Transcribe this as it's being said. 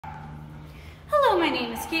Hello, my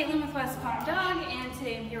name is Caitlin with West Palm Dog, and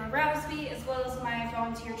today I'm here with Rowsby, as well as my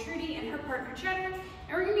volunteer Trudy and her partner Cheddar,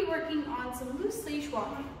 and we're going to be working on some loose leash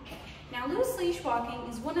walking. Now, loose leash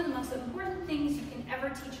walking is one of the most important things you can ever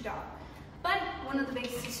teach a dog, but one of the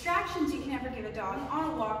biggest distractions you can ever give a dog on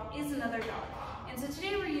a walk is another dog. And so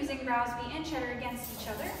today we're using Rowsby and Cheddar against each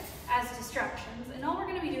other as distractions, and all we're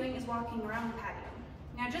going to be doing is walking around the patio.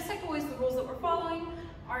 Now, just like always, the rules that we're following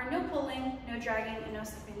are no pulling, no dragging, and no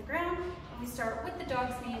sniffing the ground. And we start with the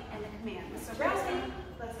dog's name and the command. So Rowsby,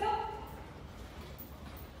 let's go.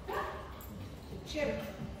 Cheddar,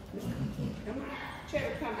 come on.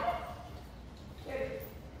 Cheddar, come. Cheddar.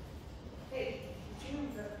 Hey,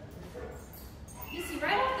 You see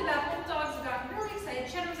right off the bat, both dogs have gotten really excited.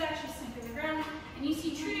 Cheddar was actually sniffing the ground, and you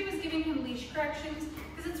see Trudy was giving him leash corrections,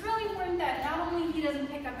 because it's really important that not only he doesn't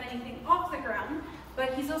pick up anything off the ground,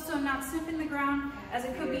 but he's also not sniffing the ground, as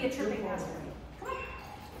it could be a tripping hazard. Come on.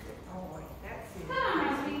 Oh, that's it. Come on,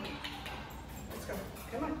 Rowsby. Let's go.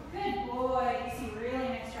 Come on. Good boy. You see really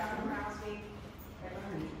nice job from Rowsby.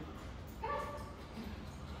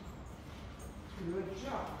 Good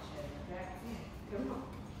job, Cheddar. That's it. Come on.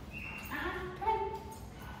 Come on.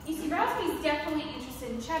 You see, Rowsby's definitely interested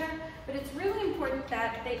in Cheddar, but it's really important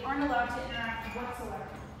that they aren't allowed to interact whatsoever.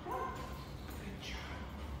 Come on. Good job.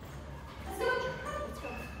 Let's go.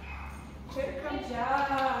 Cheddar, come. Good job.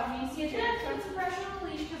 You see, Cheddar put some pressure on the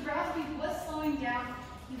leash because Rowsby was slowing down.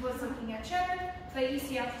 He was looking at Cheddar, but you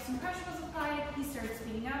see after some pressure was applied, he started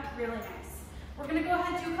speeding up. Really nice. We're going to go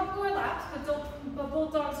ahead and do a couple more laps, but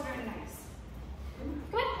both dogs are very nice.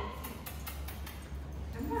 Go ahead.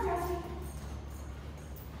 Come on, Rowsby.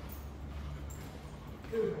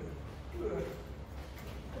 Good. Good.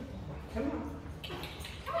 Come on. Come on.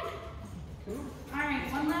 Come on. All right,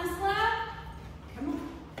 one last lap. Come on.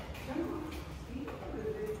 Come on. Speed up a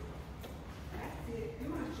little bit. That's it.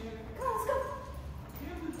 Come on, Cheddar. Come on, let's go.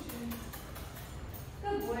 Come on, Cheddar.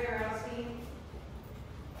 Good boy, Rowsby.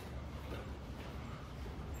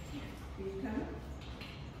 Keep coming.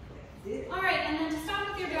 That's it. All right, and then to stop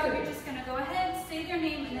with your dog, you're just going to go ahead, say their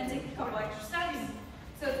name, and then take a couple extra steps.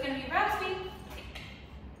 So it's going to be Rowsby.